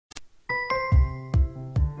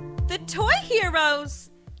The Toy Heroes!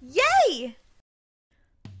 Yay!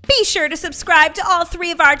 Be sure to subscribe to all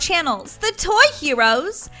 3 of our channels, The Toy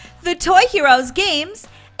Heroes Games,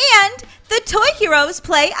 and The Toy Heroes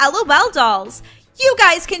Play LOL Dolls. You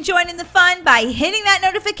guys can join in the fun by hitting that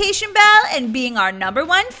notification bell and being our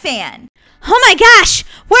 #1 fan. Oh my gosh,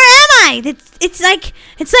 where am I? It's like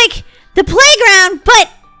the playground, but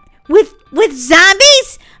with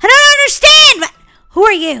zombies? I don't understand. Who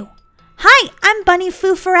are you? Hi, I'm Bunny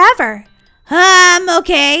Foo Forever.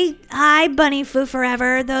 Okay. Hi, Bunny Foo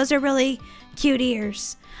Forever. Those are really cute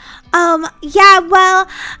ears. Yeah, well,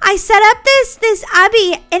 I set up this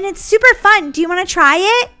Obby and it's super fun. Do you want to try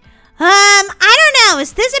it? I don't know.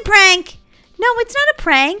 Is this a prank? No, it's not a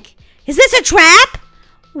prank. Is this a trap?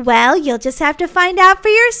 Well, you'll just have to find out for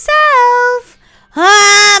yourself.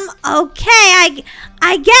 Okay,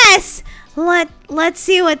 I guess. Let's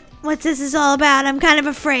see what this is all about. I'm kind of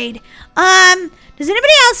afraid. Does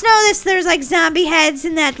anybody else know there's like zombie heads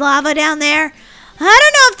in that lava down there? I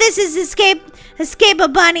don't know if this is escape a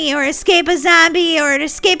bunny or escape a zombie or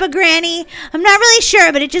escape a granny. I'm not really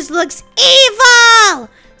sure, but it just looks evil.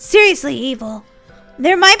 Seriously evil.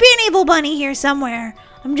 There might be an evil bunny here somewhere.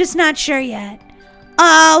 I'm just not sure yet.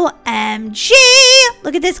 OMG!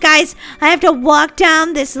 Look at this, guys. I have to walk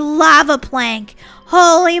down this lava plank.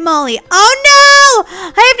 Holy moly. Oh no!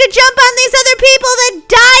 I have to jump on these other people that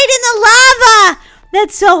died in the lava!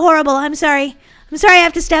 That's so horrible. I'm sorry. I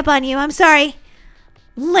have to step on you. I'm sorry.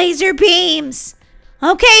 Laser beams.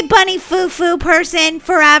 Okay, Bunny Foo Foo person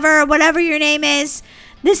forever, whatever your name is.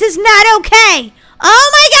 This is not okay.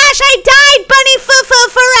 Oh my gosh, I died, Bunny Foo Foo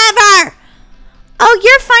forever! Oh,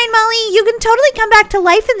 you're fine, Molly. You can totally come back to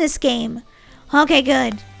life in this game. Okay,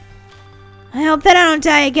 good. I hope that I don't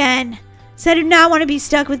die again. So I do not want to be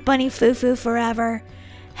stuck with Bunny Foo Foo forever.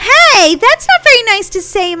 Hey, that's not very nice to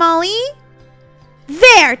say, Molly.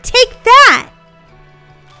 There, take that.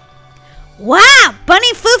 Wow,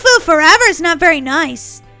 Bunny Foo Foo forever is not very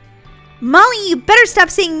nice. Molly, you better stop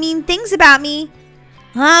saying mean things about me.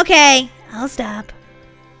 Okay, I'll stop.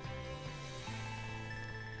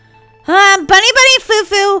 Bunny Foo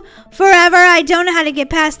Foo forever. I don't know how to get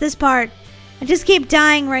past this part. I just keep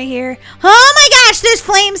dying right here. Oh my gosh, there's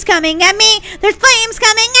flames coming at me. There's flames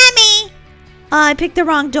coming at me. I picked the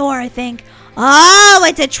wrong door, I think. Oh,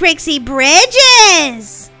 it's a Trixie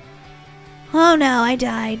Bridges. Oh no, I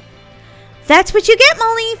died. That's what you get,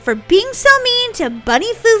 Molly, for being so mean to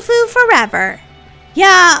Bunny Foo Foo forever.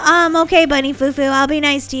 Yeah, okay, Bunny Foo Foo. I'll be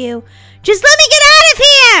nice to you. Just let me get out of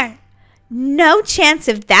here. No chance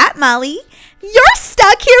of that, Molly. You're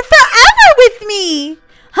stuck here forever with me.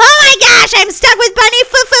 Oh my gosh, I'm stuck with Bunny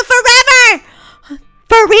Foo Foo forever.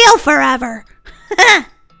 For real forever.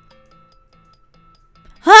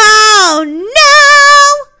 Oh no.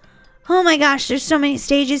 Oh my gosh, there's so many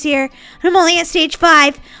stages here. I'm only at stage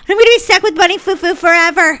 5. I'm going to be stuck with Bunny Foo Foo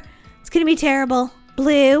forever. It's going to be terrible.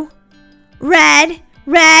 Blue. Red.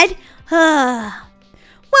 Well,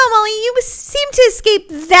 Molly, you seem to escape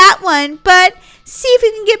that one, but see if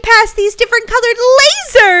you can get past these different colored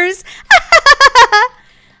lasers.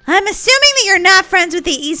 I'm assuming that you're not friends with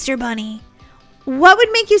the Easter Bunny. What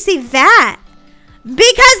would make you say that?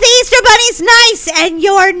 Because the Easter Bunny's nice and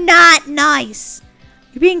you're not nice.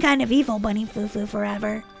 You're being kind of evil, Bunny Foo Foo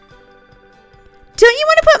forever. Don't you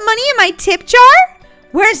want to put money in my tip jar?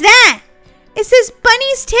 Where's that? It says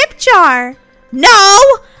Bunny's tip jar. No,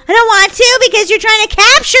 I don't want to because you're trying to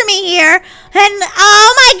capture me here. And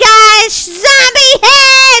oh my gosh, zombie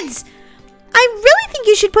heads! I really think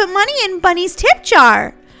you should put money in Bunny's tip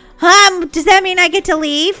jar. Does that mean I get to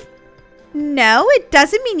leave? No, it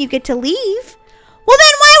doesn't mean you get to leave. Well,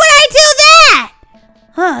 then why would I do that?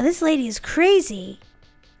 Oh, this lady is crazy.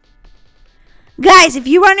 Guys, if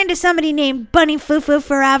you run into somebody named Bunny Foo Foo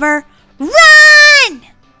forever, run!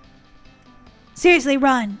 Seriously,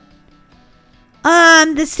 run.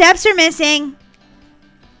 The steps are missing.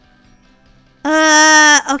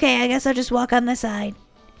 Okay, I guess I'll just walk on the side.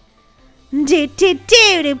 Do do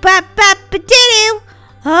do do bop bop ba doo doo.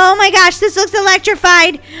 Oh my gosh, this looks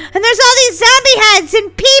electrified. And there's all these zombie heads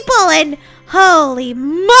and people and holy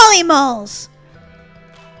moly moles.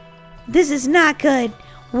 This is not good.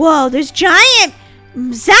 Whoa, there's giant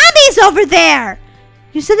zombies over there.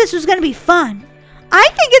 You said this was going to be fun. I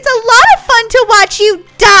think it's a lot of fun to watch you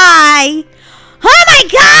die. Oh my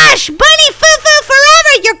gosh, Bunny Foo Foo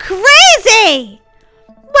forever, you're crazy.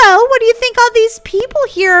 Well, what do you think all these people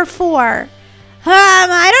here are for?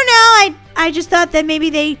 I don't know. I just thought that maybe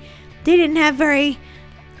they didn't have very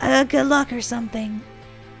good luck or something.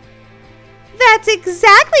 That's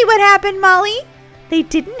exactly what happened, Molly. They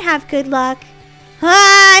didn't have good luck.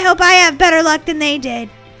 I hope I have better luck than they did.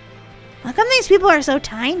 How come these people are so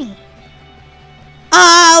tiny?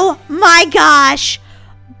 Oh my gosh!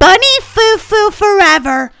 Bunny Foo Foo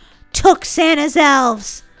Forever took Santa's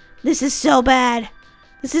elves. This is so bad.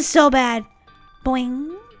 This is so bad.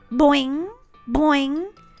 Boing, boing, boing.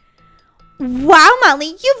 Wow,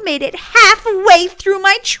 Molly, you've made it halfway through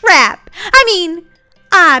my trap. I mean,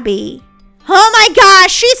 Obby. Oh my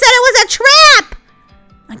gosh, she said it was a trap!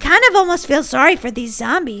 I kind of almost feel sorry for these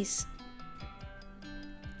zombies.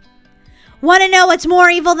 Want to know what's more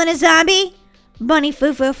evil than a zombie? Bunny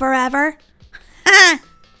Foo Foo Forever. Ha!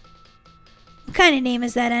 What kind of name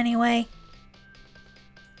is that anyway?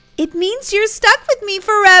 It means you're stuck with me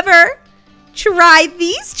forever. Try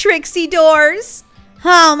these tricksy doors.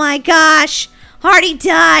 Oh my gosh. Already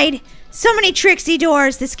died. So many tricksy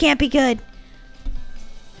doors. This can't be good.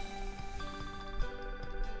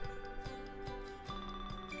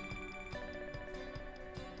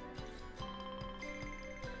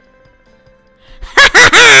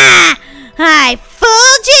 I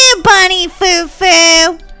fooled you, Bunny Foo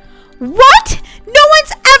Foo. What? No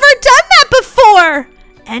one's ever done that before.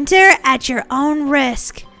 Enter at your own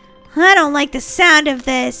risk. I don't like the sound of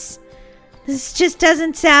this. This just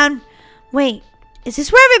doesn't sound... Wait, is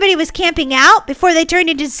this where everybody was camping out before they turned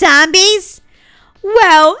into zombies?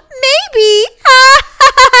 Well, maybe.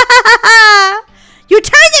 You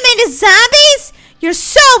turned them into zombies? You're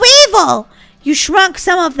so evil. You shrunk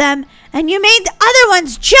some of them and you made the other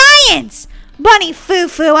ones giants. Bunny Foo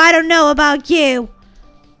Foo, I don't know about you.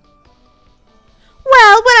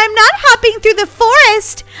 Well, when I'm not hopping through the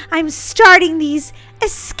forest, I'm starting these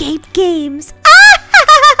escape games.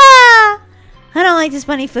 I don't like this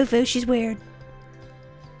Bunny Foo Foo. She's weird.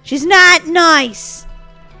 She's not nice.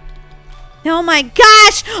 Oh my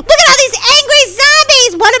gosh! Look at all these angry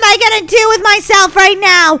zombies! What am I gonna do with myself right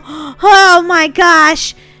now? Oh my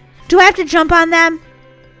gosh. Do I have to jump on them?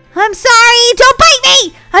 I'm sorry! Don't bite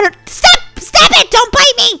me! Stop it! Don't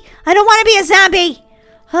bite me! I don't want to be a zombie.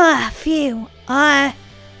 Phew.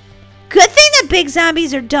 Good thing that big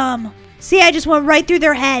zombies are dumb. See, I just went right through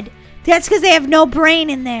their head. That's because they have no brain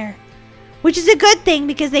in there. Which is a good thing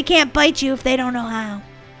because they can't bite you if they don't know how.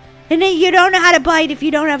 And then you don't know how to bite if you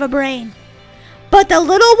don't have a brain. But the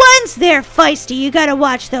little ones, they're feisty. You gotta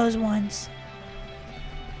watch those ones.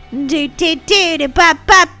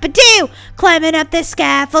 Do-do-do-do-bop-bop-a-doo. Climbing up the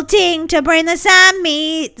scaffolding to bring the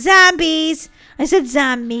zombies. I said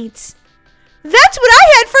zombies. That's what I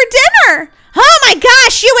had for dinner. Oh my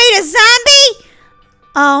gosh, you ate a zombie?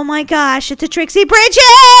 Oh my gosh, it's a Trixie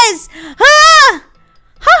Bridges! Ah!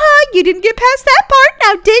 Haha, you didn't get past that part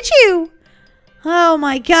now, did you? Oh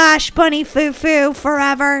my gosh, Bunny Foo Foo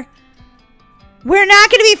forever. We're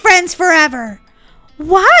not going to be friends forever.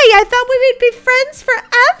 Why? I thought we would be friends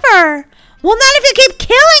forever. Well, not if you keep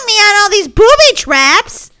killing me on all these booby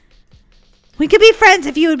traps. We could be friends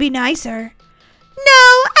if you would be nicer. No,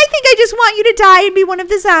 I think I just want you to die and be one of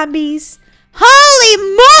the zombies. Holy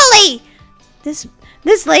moly! This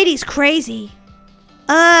lady's crazy.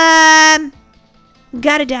 Gotta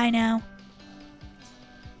die now.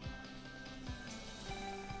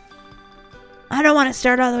 I don't want to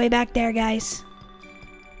start all the way back there, guys.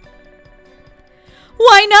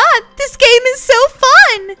 Why not? This game is so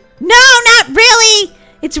fun. No, not really.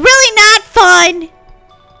 It's really not fun.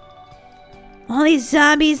 All these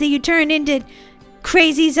zombies that you turned into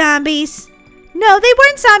crazy zombies. No, they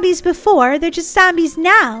weren't zombies before. They're just zombies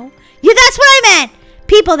now. Yeah, that's what I meant.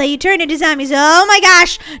 People that you turned into zombies. Oh my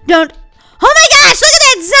gosh. Don't. Oh my gosh, look at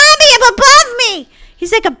that zombie up above me.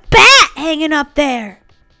 He's like a bat hanging up there.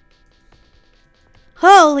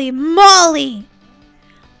 Holy moly.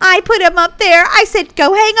 I put him up there. I said,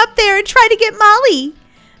 go hang up there and try to get Molly.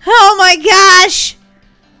 Oh my gosh.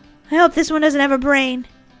 I hope this one doesn't have a brain.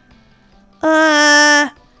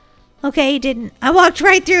 Okay, he didn't. I walked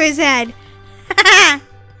right through his head.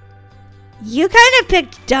 You kind of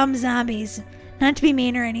picked dumb zombies. Not to be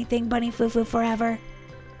mean or anything, Bunny Foo Foo forever.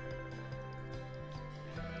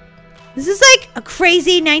 This is like a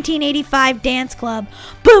crazy 1985 dance club.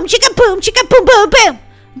 Boom, chicka, boom, boom, boom, boom.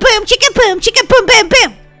 Boom, chicka, boom, boom,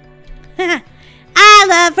 boom. I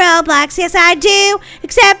love Roblox, yes I do.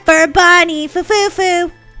 Except for Bunny Foo Foo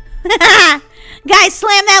Foo. Guys,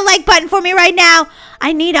 slam that like button for me right now.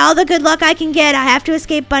 I need all the good luck I can get. I have to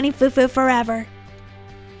escape Bunny Foo Foo forever.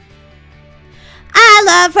 I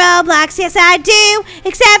love Roblox, yes I do.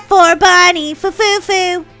 Except for Bunny Foo Foo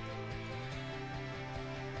Foo.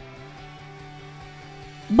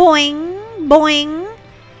 Boing, boing.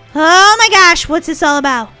 Oh my gosh, what's this all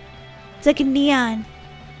about? It's like a neon.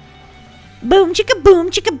 Boom, chicka, boom,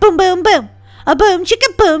 boom, boom. A boom,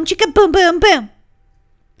 chicka, boom, boom, boom, boom.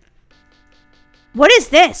 What is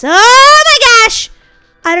this? Oh my gosh!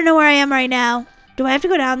 I don't know where I am right now. Do I have to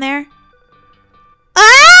go down there?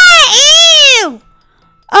 Ah! Ew!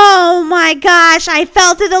 Oh my gosh, I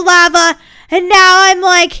fell through the lava and now I'm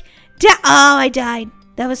like, oh, I died.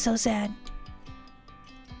 That was so sad.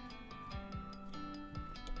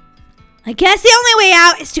 I guess the only way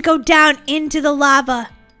out is to go down into the lava.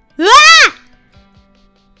 Ah!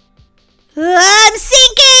 I'm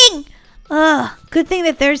sinking! Oh, good thing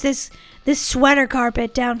that there's this sweater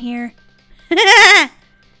carpet down here.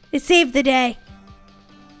 It saved the day.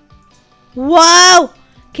 Whoa!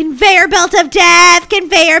 Conveyor belt of death!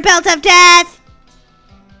 Conveyor belt of death!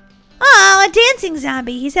 Oh, a dancing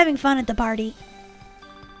zombie. He's having fun at the party.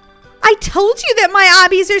 I told you that my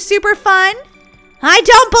obbies are super fun. I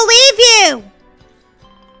don't believe you!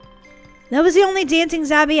 That was the only dancing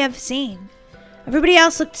zombie I've seen. Everybody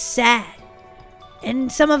else looked sad.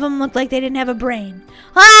 And some of them looked like they didn't have a brain.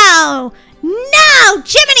 Oh, no!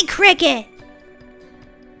 Jiminy Cricket!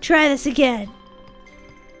 Try this again.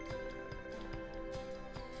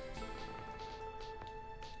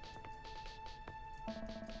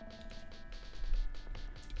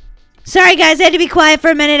 Sorry guys, I had to be quiet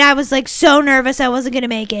for a minute. I was like so nervous I wasn't going to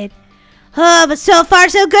make it. Oh, but so far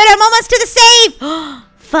so good. I'm almost to the save.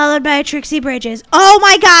 Followed by a Trixie Bridges. Oh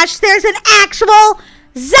my gosh, there's an actual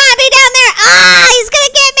zombie down there. Ah, he's going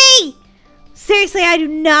to get me. Seriously, I do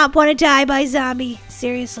not want to die by zombie.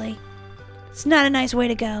 Seriously. It's not a nice way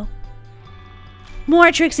to go.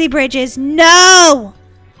 More Trixie Bridges. No.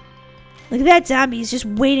 Look at that zombie. He's just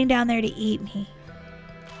waiting down there to eat me.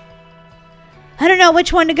 I don't know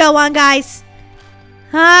which one to go on, guys.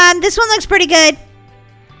 This one looks pretty good.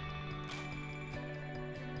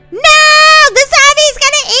 No! The zombie's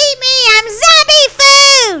gonna eat me! I'm zombie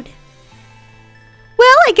food!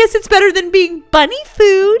 Well, I guess it's better than being bunny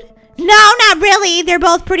food. No, not really. They're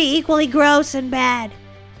both pretty equally gross and bad.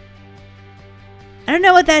 I don't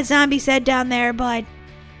know what that zombie said down there, but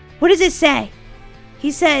what does it say?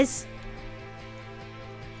 He says,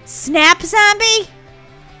 snap zombie?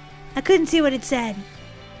 I couldn't see what it said.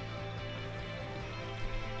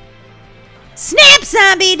 Snap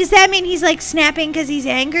zombie! Does that mean he's like snapping because he's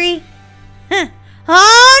angry? Huh.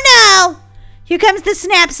 Oh no! Here comes the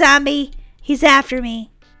snap zombie. He's after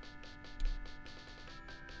me.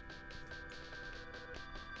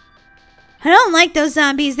 I don't like those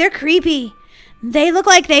zombies. They're creepy. They look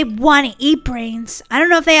like they want to eat brains. I don't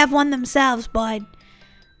know if they have one themselves, but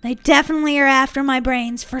they definitely are after my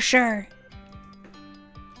brains for sure.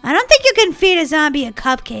 I don't think you can feed a zombie a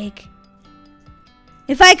cupcake.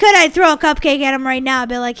 If I could, I'd throw a cupcake at him right now. I'd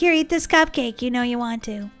be like, here, eat this cupcake. You know you want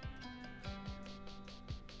to.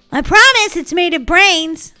 I promise it's made of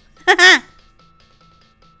brains.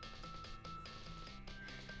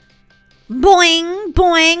 Boing,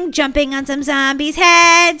 boing, jumping on some zombies'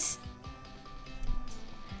 heads.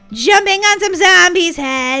 Jumping on some zombies'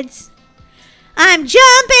 heads. I'm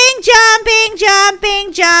jumping, jumping,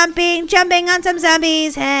 jumping, jumping, jumping on some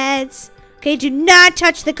zombies' heads. Okay, do not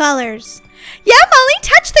touch the colors. Yeah, Molly,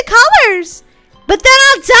 touch the colors. But then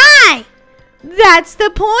I'll die. That's the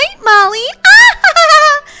point, Molly.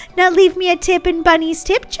 Now leave me a tip in Bunny's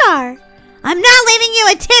tip jar. I'm not leaving you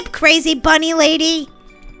a tip, crazy bunny lady.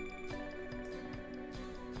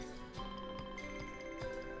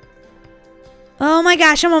 Oh my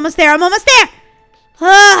gosh, I'm almost there. I'm almost there.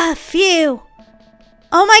 Ah, phew.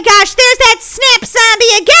 Oh my gosh, there's that snap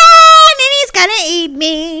zombie again, and he's gonna eat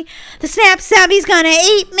me. The snap zombie's gonna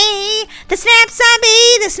eat me. The snap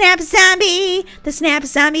zombie, the snap zombie, the snap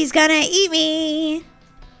zombie's gonna eat me.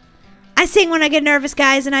 I sing when I get nervous,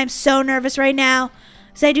 guys, and I'm so nervous right now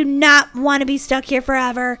because I do not want to be stuck here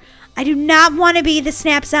forever. I do not want to be the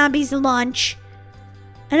snap zombie's lunch.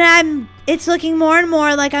 And it's looking more and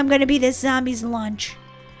more like I'm gonna be this zombie's lunch.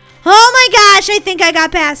 Oh my gosh, I think I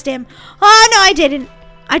got past him. Oh no, I didn't.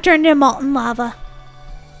 I turned into molten lava.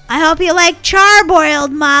 I hope you like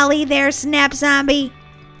charbroiled, Molly, there, snap zombie.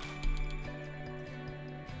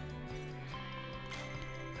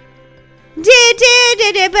 Do do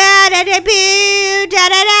do do ba da da boo da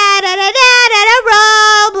da da da da da da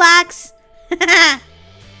Roblox.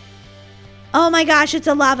 Oh my gosh, it's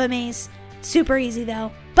a lava maze. Super easy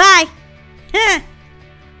though. Bye.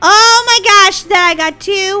 Oh my gosh, then I got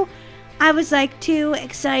two. I was like too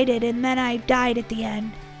excited and then I died at the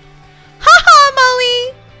end. Ha ha,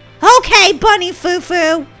 Molly. Okay, Bunny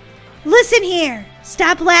Foo-Foo. Listen here.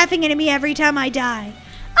 Stop laughing at me every time I die.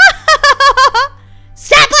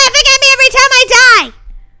 Stop laughing at me every time I die.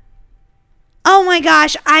 Oh my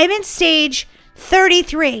gosh, I'm in stage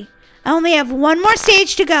 33. I only have one more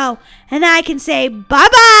stage to go and I can say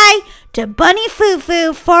bye-bye to Bunny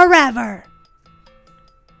Foo-Foo forever.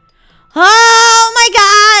 Oh my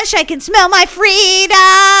gosh, I can smell my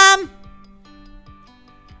freedom.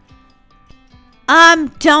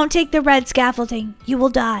 Don't take the red scaffolding. You will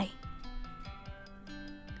die.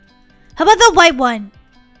 How about the white one?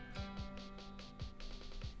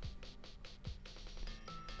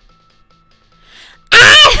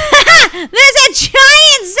 Ah! There's a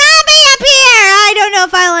giant zombie up here! I don't know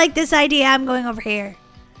if I like this idea. I'm going over here.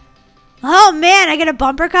 Oh man, I get a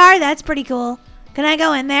bumper car? That's pretty cool. Can I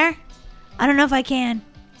go in there? I don't know if I can.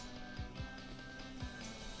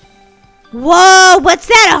 Whoa, what's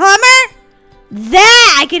that, a Hummer?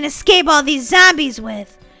 That I can escape all these zombies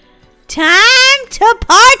with. Time to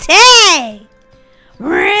party!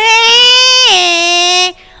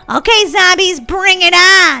 Okay, zombies, bring it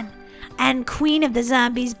on! And queen of the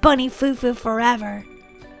zombies, Bunny Foo-Foo forever.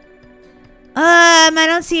 I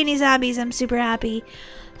don't see any zombies. I'm super happy.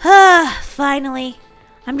 Finally.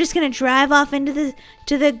 I'm just gonna drive off into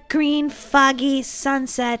the green, foggy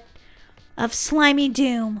sunset of slimy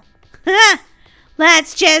doom.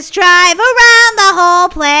 Let's just drive around the whole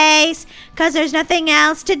place, 'cause there's nothing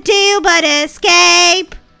else to do but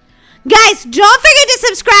escape. Guys, don't forget to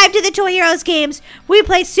subscribe to the Toy Heroes games. We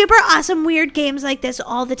play super awesome, weird games like this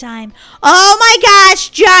all the time. Oh my gosh,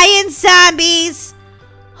 giant zombies.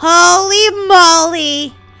 Holy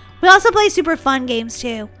moly. We also play super fun games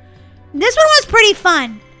too. This one was pretty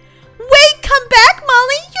fun. Wait, come back,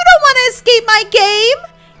 Molly. You don't want to escape my game.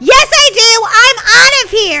 Yes, I do. I'm out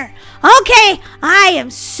of here. Okay, I am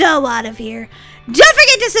so out of here. Don't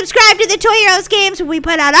forget to subscribe to the Toy Heroes games. We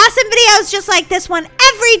put out awesome videos just like this one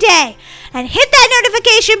every day. And hit that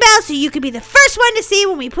notification bell so you can be the first one to see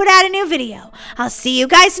when we put out a new video. I'll see you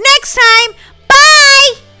guys next time.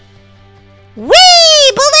 Bye!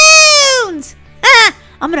 Whee! Balloons!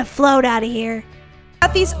 I'm gonna float out of here.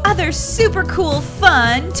 Got these other super cool,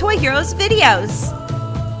 fun Toy Heroes videos.